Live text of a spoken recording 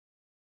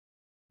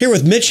Here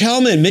with Mitch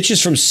Helman. Mitch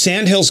is from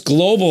Sandhills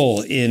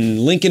Global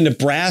in Lincoln,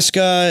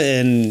 Nebraska,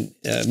 and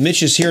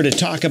Mitch is here to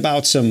talk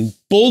about some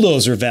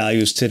bulldozer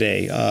values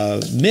today.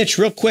 Mitch,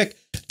 real quick,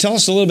 tell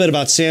us a little bit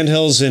about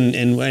Sandhills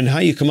and how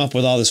you come up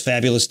with all this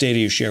fabulous data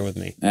you share with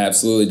me.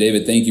 Absolutely,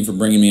 David. Thank you for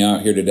bringing me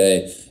out here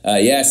today.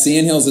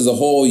 Sandhills as a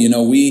whole,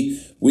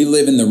 we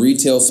live in the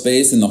retail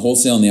space and the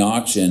wholesale and the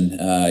auction,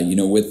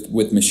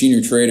 with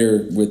Machinery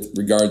Trader with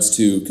regards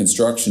to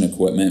construction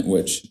equipment,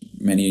 which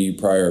many of you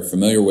probably are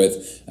familiar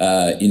with,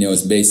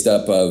 is based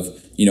up of,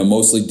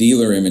 mostly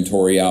dealer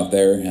inventory out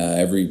there.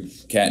 Every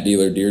cat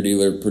dealer, deer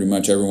dealer, pretty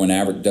much everyone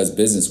does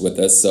business with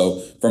us. So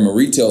from a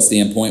retail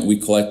standpoint, we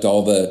collect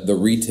all the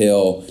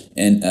retail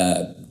and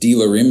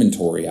dealer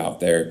inventory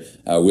out there.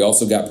 We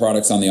also got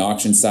products on the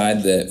auction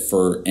side that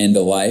for end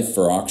of life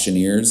for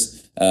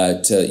auctioneers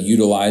to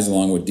utilize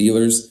along with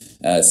dealers.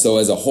 So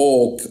as a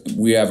whole,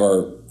 we have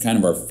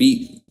our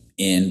feet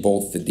in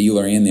both the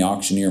dealer and the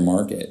auctioneer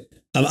market.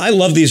 I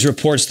love these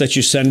reports that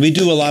you send. We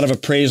do a lot of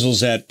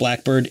appraisals at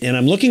Blackbird, and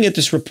I'm looking at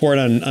this report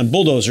on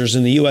bulldozers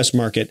in the U.S.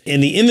 market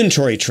and the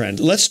inventory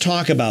trend. Let's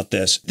talk about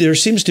this. There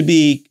seems to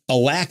be a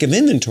lack of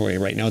inventory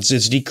right now.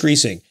 It's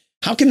decreasing.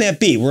 How can that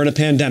be? We're in a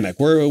pandemic.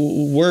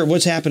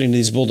 What's happening to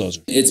these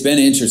bulldozers? It's been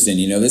interesting.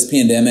 This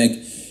pandemic,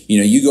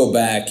 you go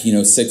back,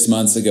 6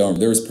 months ago,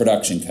 there was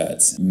production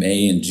cuts.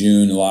 May and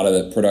June, a lot of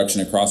the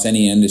production across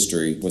any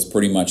industry was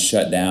pretty much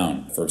shut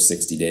down for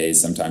 60 days,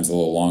 sometimes a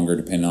little longer,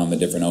 depending on the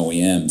different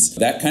OEMs.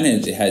 That kind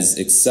of has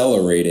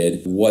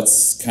accelerated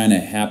what's kind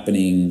of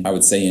happening, I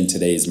would say, in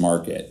today's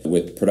market.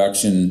 With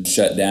production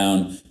shut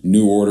down,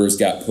 new orders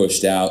got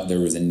pushed out. There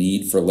was a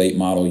need for late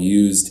model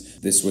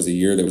used. This was a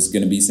year there was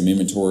going to be some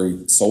inventory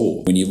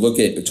sold. When you look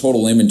at the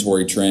total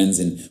inventory trends,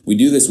 and we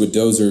do this with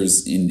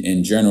dozers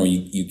in general,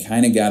 you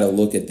kind of got to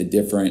look at the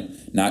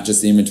different, not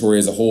just the inventory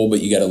as a whole, but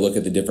you got to look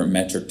at the different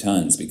metric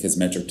tons, because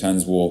metric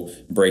tons will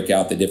break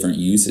out the different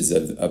uses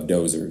of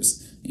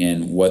dozers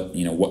and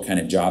what kind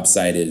of job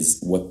site is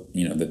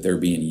that they're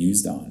being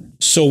used on.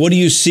 So what do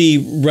you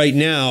see right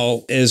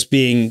now as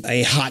being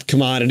a hot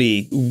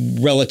commodity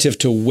relative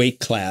to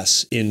weight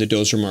class in the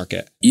dozer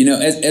market?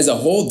 As a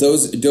whole,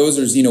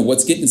 dozers,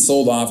 what's getting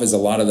sold off is a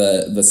lot of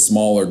the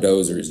smaller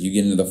dozers. You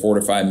get into the 4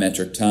 to 5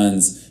 metric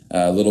tons,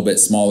 a little bit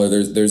smaller.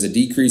 There's a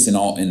decrease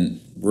in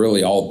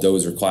really all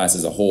dozer class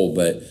as a whole,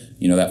 but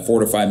that 4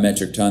 to 5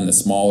 metric ton, the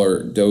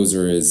smaller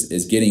dozer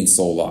is getting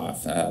sold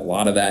off. A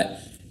lot of that,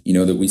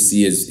 that we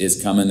see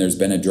is coming. There's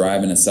been a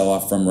drive and a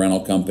sell-off from rental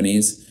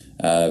companies,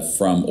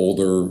 from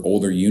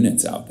older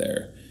units out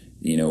there,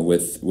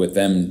 with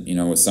them,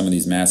 with some of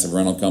these massive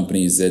rental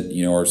companies that,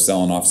 are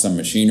selling off some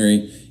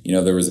machinery.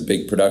 There was a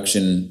big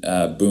production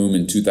boom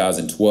in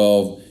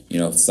 2012.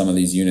 Some of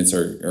these units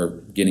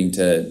are getting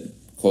to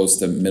close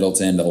to middle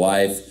to end of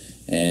life,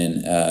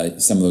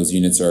 and some of those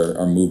units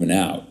are moving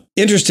out.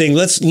 Interesting.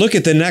 Let's look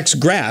at the next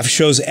graph.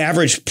 Shows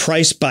average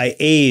price by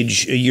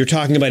age. You're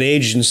talking about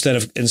age instead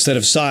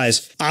of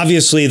size.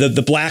 Obviously,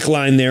 the black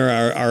line there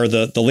are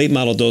the late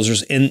model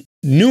dozers, and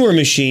newer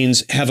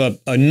machines have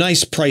a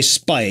nice price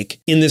spike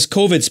in this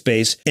COVID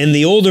space, and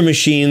the older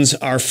machines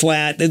are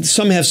flat.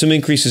 Some have some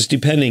increases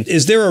depending.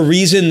 Is there a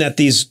reason that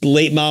these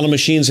late model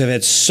machines have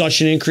had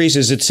such an increase?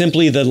 Is it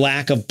simply the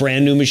lack of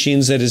brand new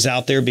machines that is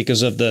out there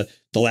because of the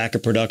lack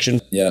of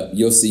production? Yeah,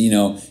 you'll see,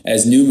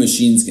 as new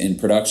machines in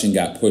production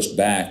got pushed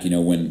back,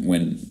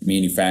 when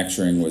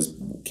manufacturing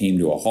came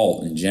to a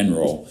halt in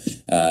general,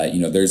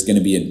 there's going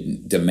to be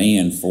a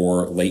demand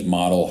for late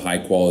model, high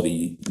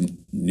quality,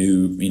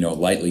 new,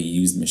 lightly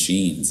used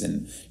machines.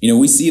 And,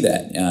 we see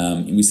that.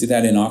 We see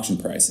that in auction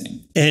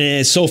pricing. And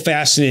it's so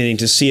fascinating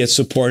to see it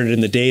supported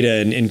in the data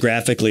and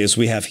graphically as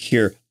we have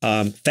here.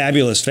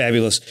 Fabulous,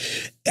 fabulous.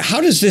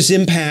 How does this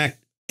impact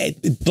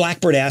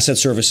Blackbird Asset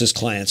Services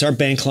clients, our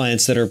bank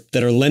clients that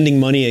are lending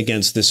money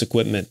against this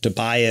equipment to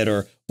buy it,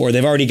 or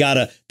they've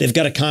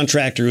got a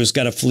contractor who's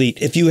got a fleet?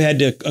 If you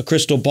had a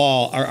crystal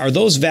ball, are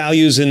those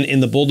values in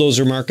the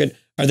bulldozer market,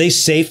 are they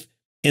safe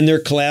in their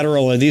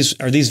collateral? Are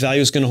these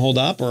values going to hold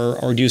up,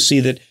 or do you see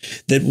that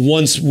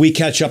once we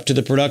catch up to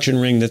the production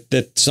ring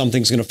that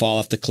something's going to fall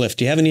off the cliff?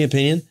 Do you have any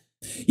opinion?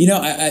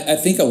 I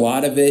think a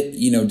lot of it,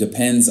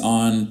 depends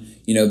on,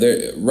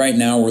 right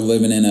now we're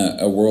living in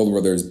a world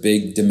where there's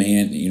big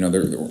demand,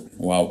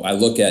 I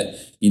look at,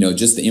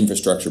 just the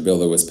infrastructure bill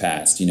that was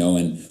passed,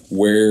 and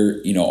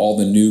where, all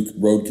the new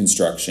road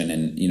construction,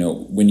 and,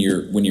 when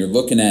you're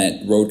looking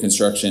at road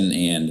construction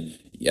and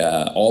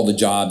all the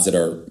jobs that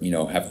are,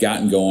 have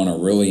gotten going are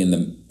really in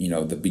the,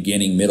 the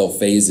beginning, middle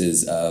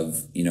phases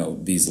of,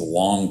 these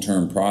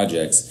long-term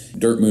projects.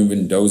 Dirt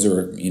moving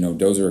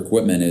dozer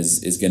equipment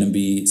is going to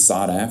be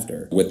sought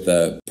after. With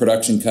the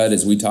production cut,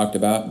 as we talked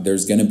about,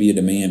 there's going to be a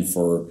demand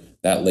for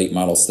that late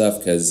model stuff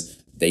because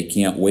they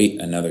can't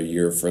wait another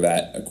year for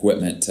that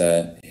equipment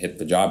to hit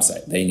the job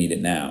site. They need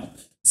it now.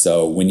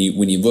 So when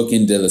you look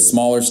into the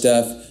smaller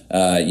stuff,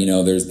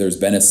 there's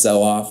been a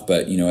sell-off,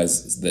 but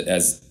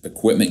as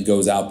equipment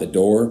goes out the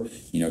door,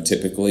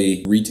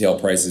 typically retail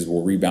prices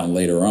will rebound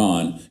later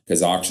on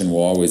because auction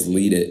will always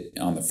lead it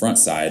on the front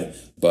side,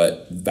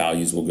 but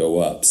values will go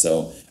up.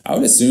 So I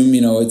would assume,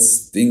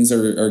 things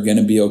are going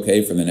to be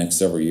okay for the next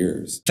several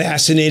years.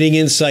 Fascinating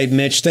insight,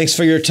 Mitch. Thanks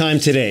for your time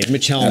today.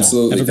 Mitch Helman.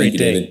 Absolutely. Have a great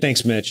day. David.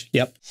 Thanks, Mitch.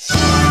 Yep.